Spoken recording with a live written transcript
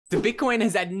So Bitcoin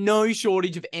has had no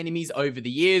shortage of enemies over the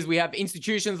years. We have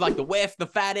institutions like the WEF, the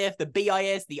FATF, the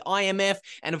BIS, the IMF,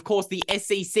 and of course the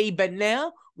SEC. But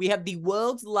now we have the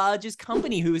world's largest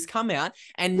company who has come out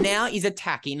and now is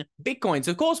attacking Bitcoin.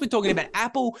 So of course we're talking about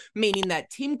Apple, meaning that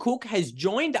Tim Cook has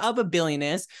joined other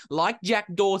billionaires like Jack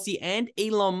Dorsey and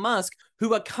Elon Musk,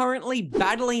 who are currently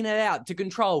battling it out to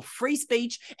control free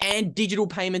speech and digital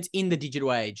payments in the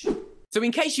digital age. So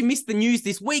in case you missed the news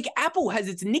this week, Apple has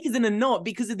its knickers in a knot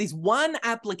because of this one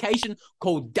application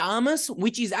called Damus,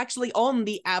 which is actually on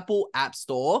the Apple App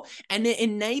Store, and it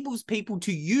enables people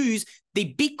to use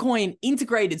the Bitcoin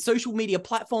integrated social media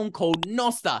platform called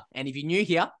Nostr. And if you're new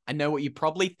here, I know what you're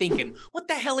probably thinking. What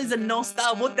the hell is a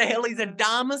Nostr? What the hell is a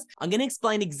Damus? I'm going to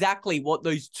explain exactly what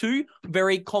those two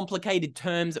very complicated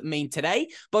terms mean today,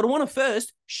 but I want to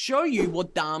first show you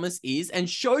what Damus is and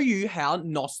show you how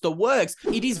Nostr works.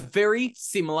 It is very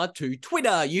similar to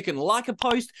Twitter. You can like a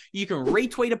post, you can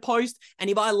retweet a post, and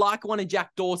if I like one of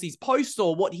Jack Dorsey's posts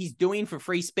or what he's doing for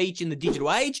free speech in the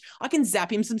digital age, I can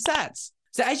zap him some sats.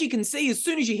 So as you can see, as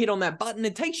soon as you hit on that button,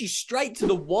 it takes you straight to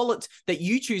the wallet that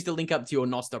you choose to link up to your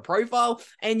Nostr profile,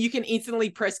 and you can instantly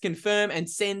press confirm and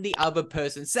send the other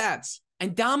person sats.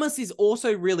 And Damus is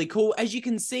also really cool. As you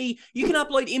can see, you can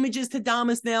upload images to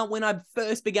Damus now. When I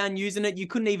first began using it, you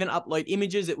couldn't even upload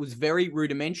images. It was very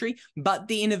rudimentary, but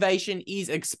the innovation is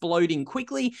exploding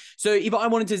quickly. So if I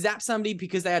wanted to zap somebody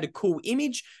because they had a cool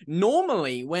image,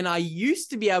 normally when I used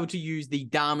to be able to use the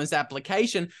Damus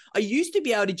application, I used to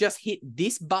be able to just hit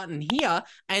this button here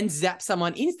and zap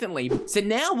someone instantly. So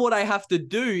now what I have to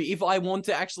do if I want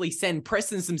to actually send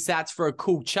Preston some sats for a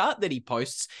cool chart that he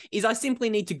posts is I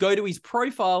simply need to go to his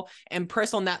profile and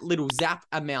press on that little zap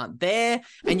amount there,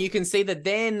 and you can see that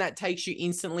then that takes you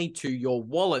instantly to your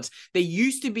wallet. There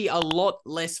used to be a lot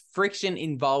less friction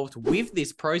involved with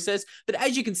this process, but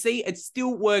as you can see, it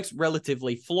still works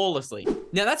relatively flawlessly.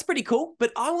 Now that's pretty cool,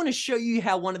 but I want to show you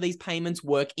how one of these payments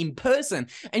work in person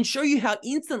and show you how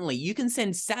instantly you can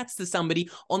send sats to somebody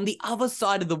on the other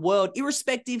side of the world,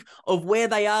 irrespective of where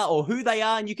they are or who they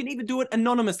are, and you can even do it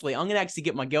anonymously. I'm going to actually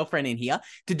get my girlfriend in here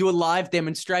to do a live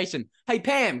demonstration. Hey,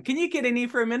 Pam, can you get in here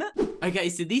for a minute? Okay,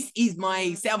 so this is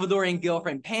my Salvadorian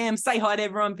girlfriend, Pam. Say hi to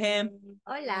everyone, Pam.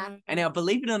 Hola. And now,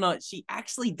 believe it or not, she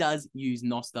actually does use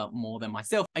Nostr more than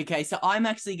myself. Okay, so I'm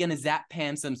actually going to zap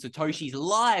Pam some Satoshis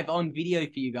live on video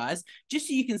for you guys, just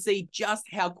so you can see just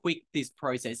how quick this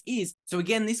process is. So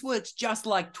again, this works just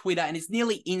like Twitter, and it's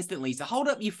nearly instantly. So hold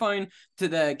up your phone to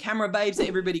the camera, babe, so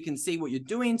everybody can see what you're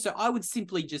doing. So I would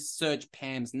simply just search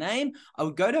Pam's name. I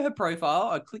would go to her profile.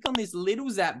 I'd click on this little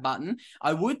zap button.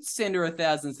 I would send her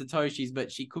 1,000 Satoshis,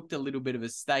 but she cooked a little bit of a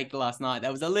steak last night.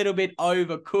 That was a little bit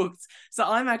overcooked. So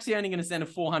I'm actually only going to send her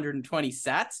 420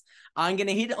 sats. I'm going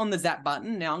to hit on the zap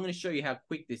button. Now I'm going to show you how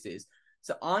quick this is.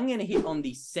 So I'm going to hit on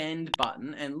the send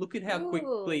button and look at how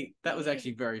quickly, that was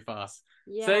actually very fast.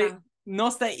 Yeah. So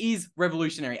Nostr is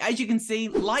revolutionary. As you can see,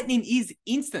 Lightning is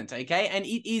instant, okay? And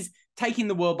it is taking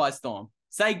the world by storm.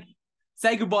 Say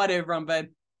goodbye to everyone, babe.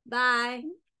 Bye.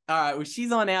 All right, well,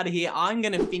 she's on out of here. I'm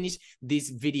going to finish this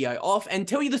video off and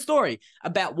tell you the story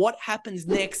about what happens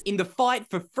next in the fight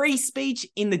for free speech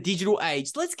in the digital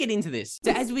age. Let's get into this.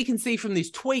 So as we can see from this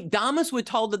tweet, Damus were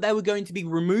told that they were going to be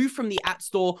removed from the App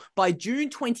Store by June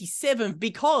 27th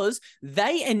because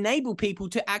they enable people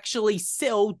to actually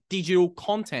sell digital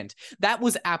content. That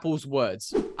was Apple's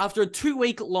words. After a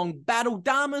 2-week-long battle,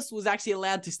 Damus was actually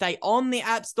allowed to stay on the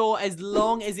App Store as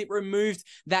long as it removed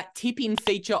that tip-in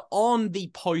feature on the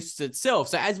post itself.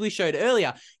 So as we showed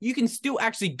earlier, you can still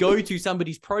actually go to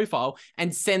somebody's profile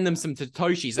and send them some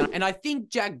Satoshis. And I think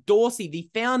Jack Dorsey, the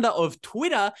founder of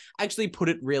Twitter, actually put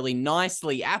it really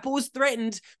nicely. Apple was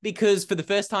threatened because for the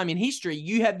first time in history,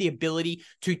 you have the ability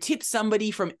to tip somebody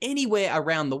from anywhere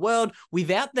around the world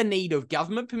without the need of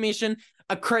government permission,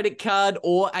 a credit card,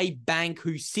 or a bank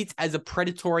who sits as a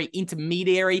predatory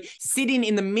intermediary, sitting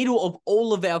in the middle of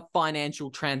all of our financial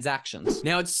transactions.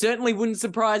 Now, it certainly wouldn't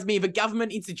surprise me if a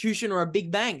government institution or a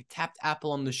big bank tapped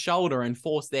Apple on the shoulder and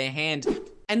forced their hand.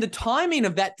 And the timing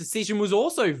of that decision was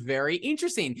also very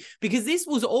interesting because this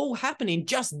was all happening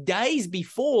just days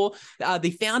before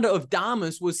the founder of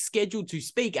Damus was scheduled to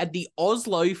speak at the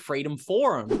Oslo Freedom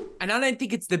Forum. And I don't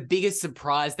think it's the biggest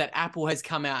surprise that Apple has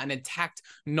come out and attacked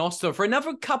Nostr for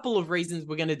another couple of reasons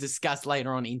we're going to discuss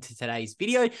later on into today's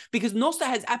video, because Nostr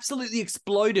has absolutely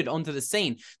exploded onto the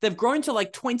scene. They've grown to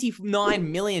like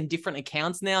 29 million different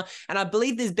accounts now, and I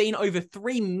believe there's been over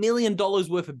 $3 million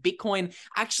worth of Bitcoin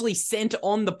actually sent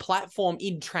on the platform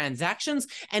in transactions,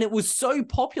 and it was so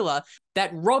popular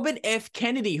that Robert F.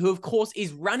 Kennedy, who of course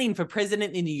is running for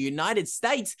president in the United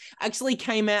States, actually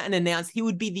came out and announced he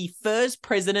would be the first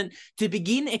president to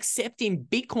begin accepting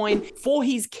Bitcoin for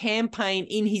his campaign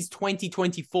in his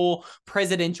 2024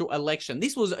 presidential election.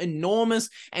 This was enormous,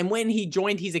 and when he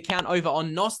joined his account over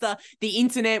on Nostr, the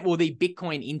internet, well, the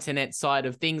Bitcoin internet side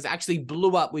of things, actually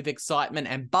blew up with excitement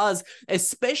and buzz,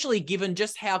 especially given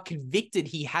just how convicted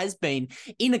he has been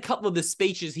in a couple of the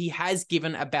speeches he has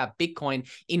given about Bitcoin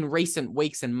in recent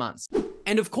weeks and months.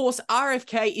 And of course,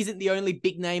 RFK isn't the only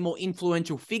big name or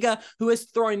influential figure who has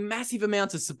thrown massive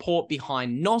amounts of support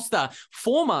behind Nostr.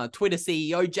 Former Twitter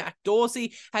CEO Jack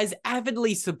Dorsey has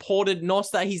avidly supported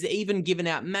Nostr. He's even given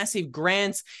out massive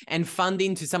grants and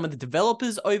funding to some of the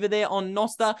developers over there on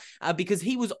Nostr because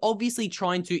he was obviously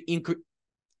trying to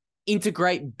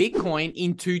integrate Bitcoin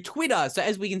into Twitter. So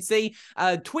as we can see,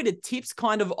 Twitter tips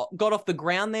kind of got off the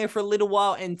ground there for a little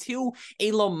while until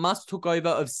Elon Musk took over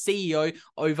of CEO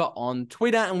over on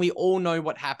Twitter, and we all know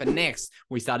what happened next.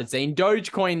 We started seeing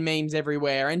Dogecoin memes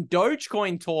everywhere and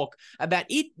Dogecoin talk about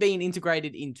it being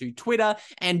integrated into Twitter,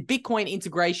 and Bitcoin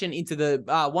integration into the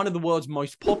one of the world's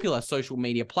most popular social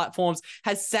media platforms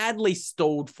has sadly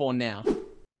stalled for now.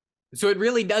 So it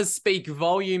really does speak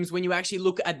volumes when you actually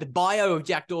look at the bio of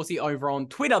Jack Dorsey over on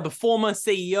Twitter, the former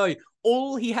CEO.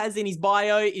 All he has in his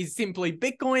bio is simply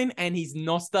Bitcoin and his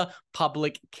Nostr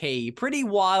public key. Pretty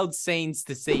wild scenes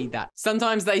to see that.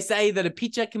 Sometimes they say that a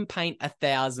picture can paint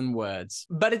 1,000 words.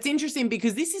 But it's interesting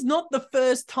because this is not the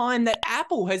first time that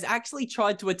Apple has actually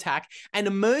tried to attack an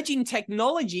emerging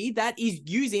technology that is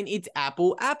using its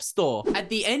Apple App Store. At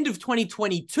the end of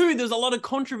 2022, there's a lot of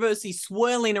controversy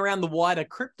swirling around the wider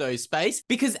crypto space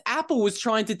because Apple was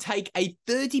trying to take a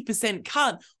 30%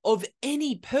 cut of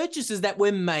any purchases that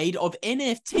were made of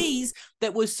NFTs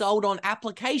that were sold on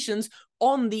applications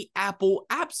on the Apple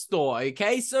App Store,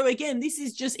 okay? So again, this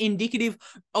is just indicative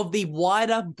of the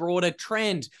wider, broader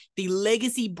trend. The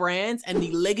legacy brands and the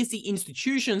legacy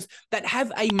institutions that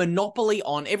have a monopoly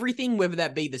on everything, whether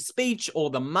that be the speech or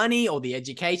the money or the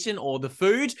education or the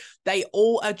food, they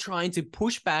all are trying to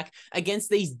push back against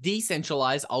these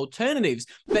decentralized alternatives.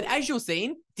 But as you're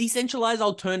seeing, decentralized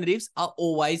alternatives are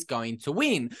always going to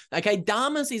win. Okay,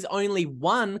 Damus is only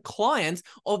one client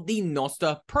of the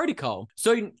Nostr protocol.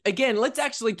 So again, let's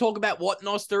actually talk about what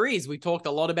Nostr is. We talked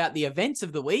a lot about the events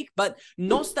of the week, but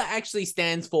Nostr actually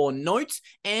stands for notes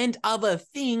and other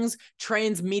things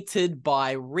transmitted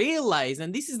by relays.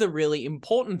 And this is the really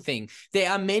important thing.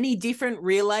 There are many different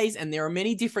relays and there are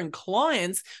many different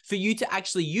clients for you to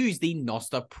actually use the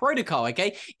Nostr protocol,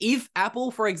 okay? If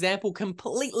Apple, for example,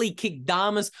 completely kicked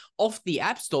Damus off the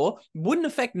App Store, wouldn't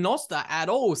affect Nostr at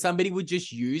all. Somebody would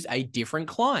just use a different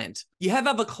client. You have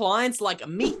other clients like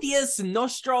Amethyst,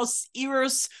 Nostros,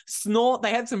 Eros, Snort.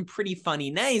 They have some pretty funny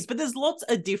names, but there's lots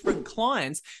of different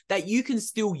clients that you can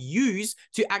still use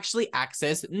to actually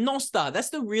access Nostr. That's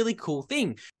the really cool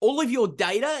thing. All of your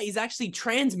data is actually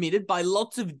transmitted by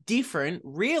lots of different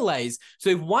relays. So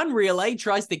if one relay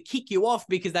tries to kick you off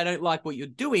because they don't like what you're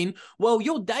doing, well,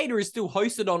 your data is still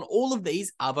hosted on all of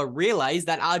these other relays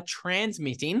that are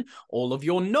transmitting all of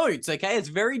your notes, okay? It's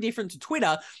very different to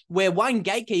Twitter, where one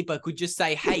gatekeeper could just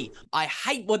say, hey, I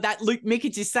hate what that Luke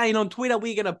Mikic is saying on Twitter.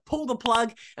 We're going to pull the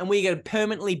plug and we're going to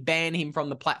permanently ban him from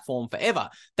the platform forever.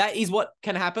 That is what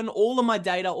can happen. All of my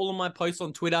data, all of my posts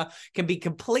on Twitter can be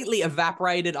completely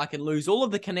evaporated. I can lose all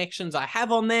of the connections I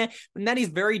have on there, and that is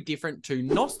very different to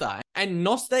Nostr. And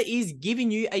Nostr is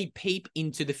giving you a peep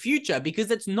into the future because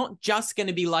it's not just going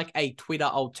to be like a Twitter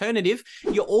alternative.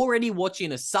 You're already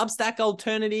watching a Substack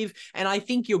alternative, and I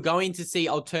think you're going to see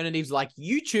alternatives like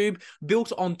YouTube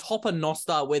built on top of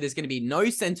Nostr where there's going to be no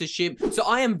censorship. So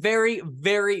I am very,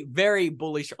 very, very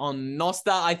bullish on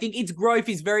Nostr. I think its growth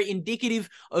is very indicative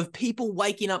of people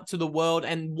waking up to the world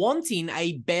and wanting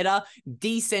a better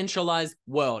decentralized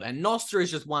world. And Nostr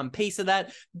is just one piece of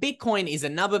that. Bitcoin is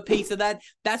another piece of that.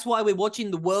 That's why we're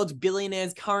watching the world's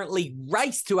billionaires currently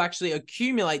race to actually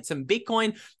accumulate some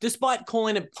Bitcoin, despite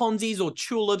calling it Ponzi's or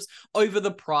tulips over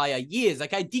the prior years.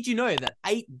 Okay, did you know that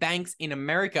 8 banks in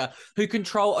America who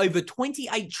control over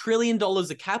 $28 trillion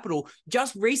of capital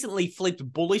just recently flipped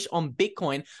bullish on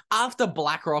Bitcoin after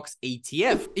BlackRock's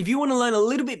ETF? If you want to learn a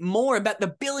little bit more about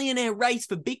the billionaire race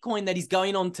for Bitcoin that is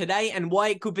going on today and why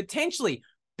it could potentially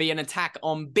be an attack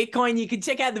on Bitcoin, you can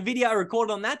check out the video I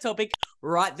recorded on that topic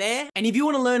right there. And if you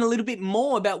want to learn a little bit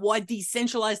more about why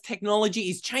decentralized technology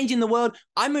is changing the world,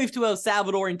 I moved to El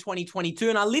Salvador in 2022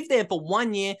 and I lived there for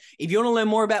 1 year. If you want to learn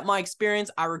more about my experience,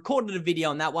 I recorded a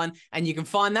video on that one and you can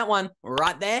find that one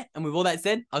right there. And with all that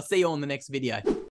said, I'll see you on the next video.